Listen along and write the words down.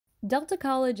Delta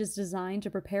College is designed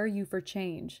to prepare you for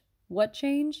change. What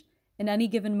change? In any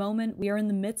given moment, we are in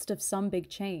the midst of some big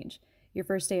change. Your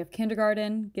first day of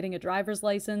kindergarten, getting a driver's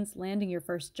license, landing your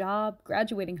first job,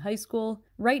 graduating high school.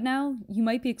 Right now, you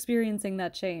might be experiencing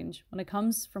that change when it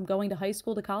comes from going to high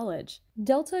school to college.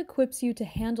 Delta equips you to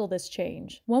handle this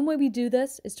change. One way we do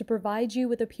this is to provide you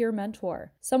with a peer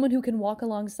mentor, someone who can walk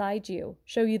alongside you,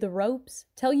 show you the ropes,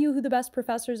 tell you who the best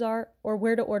professors are, or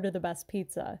where to order the best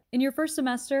pizza. In your first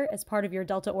semester, as part of your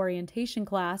Delta orientation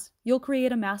class, you'll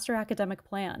create a master academic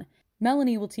plan.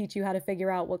 Melanie will teach you how to figure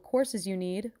out what courses you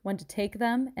need, when to take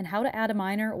them, and how to add a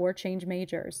minor or change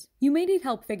majors. You may need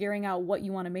help figuring out what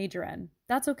you want to major in.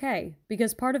 That's okay,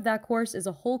 because part of that course is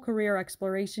a whole career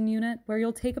exploration unit where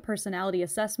you'll take a personality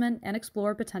assessment and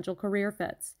explore potential career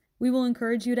fits. We will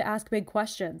encourage you to ask big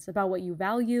questions about what you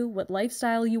value, what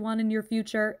lifestyle you want in your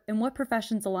future, and what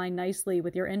professions align nicely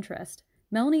with your interest.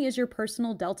 Melanie is your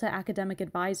personal Delta academic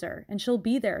advisor, and she'll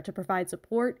be there to provide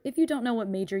support if you don't know what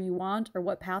major you want or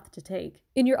what path to take.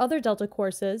 In your other Delta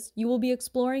courses, you will be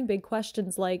exploring big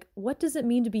questions like, what does it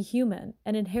mean to be human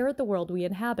and inherit the world we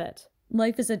inhabit?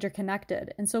 Life is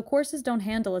interconnected, and so courses don't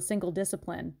handle a single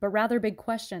discipline, but rather big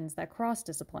questions that cross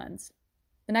disciplines.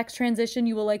 The next transition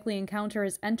you will likely encounter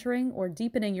is entering or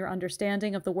deepening your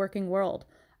understanding of the working world.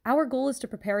 Our goal is to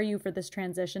prepare you for this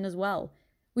transition as well.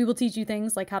 We will teach you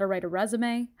things like how to write a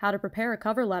resume, how to prepare a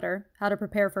cover letter, how to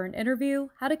prepare for an interview,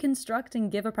 how to construct and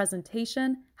give a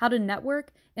presentation, how to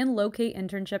network, and locate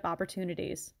internship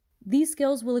opportunities. These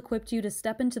skills will equip you to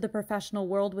step into the professional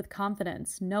world with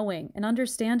confidence, knowing and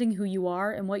understanding who you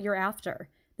are and what you're after.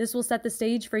 This will set the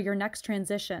stage for your next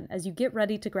transition as you get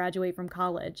ready to graduate from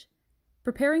college.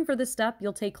 Preparing for this step,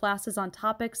 you'll take classes on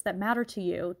topics that matter to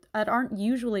you that aren't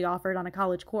usually offered on a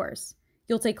college course.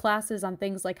 You'll take classes on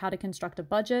things like how to construct a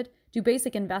budget, do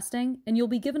basic investing, and you'll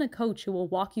be given a coach who will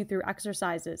walk you through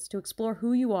exercises to explore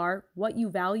who you are, what you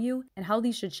value, and how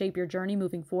these should shape your journey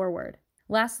moving forward.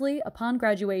 Lastly, upon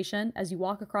graduation, as you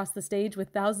walk across the stage with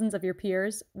thousands of your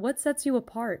peers, what sets you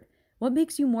apart? What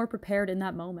makes you more prepared in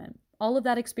that moment? All of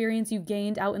that experience you've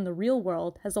gained out in the real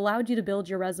world has allowed you to build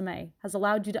your resume, has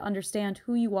allowed you to understand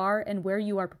who you are and where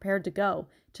you are prepared to go,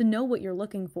 to know what you're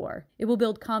looking for. It will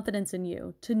build confidence in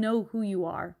you, to know who you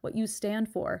are, what you stand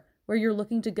for, where you're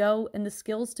looking to go, and the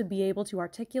skills to be able to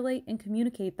articulate and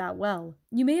communicate that well.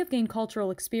 You may have gained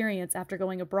cultural experience after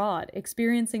going abroad,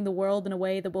 experiencing the world in a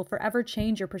way that will forever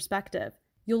change your perspective.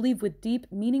 You'll leave with deep,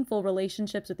 meaningful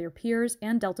relationships with your peers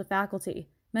and Delta faculty,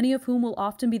 many of whom will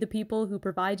often be the people who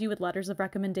provide you with letters of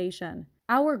recommendation.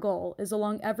 Our goal is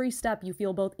along every step you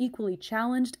feel both equally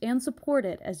challenged and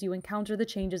supported as you encounter the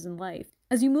changes in life.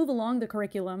 As you move along the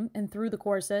curriculum and through the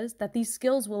courses, that these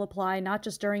skills will apply not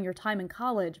just during your time in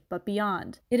college, but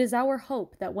beyond. It is our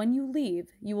hope that when you leave,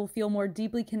 you will feel more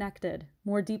deeply connected,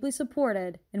 more deeply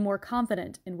supported, and more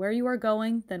confident in where you are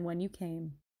going than when you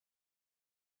came.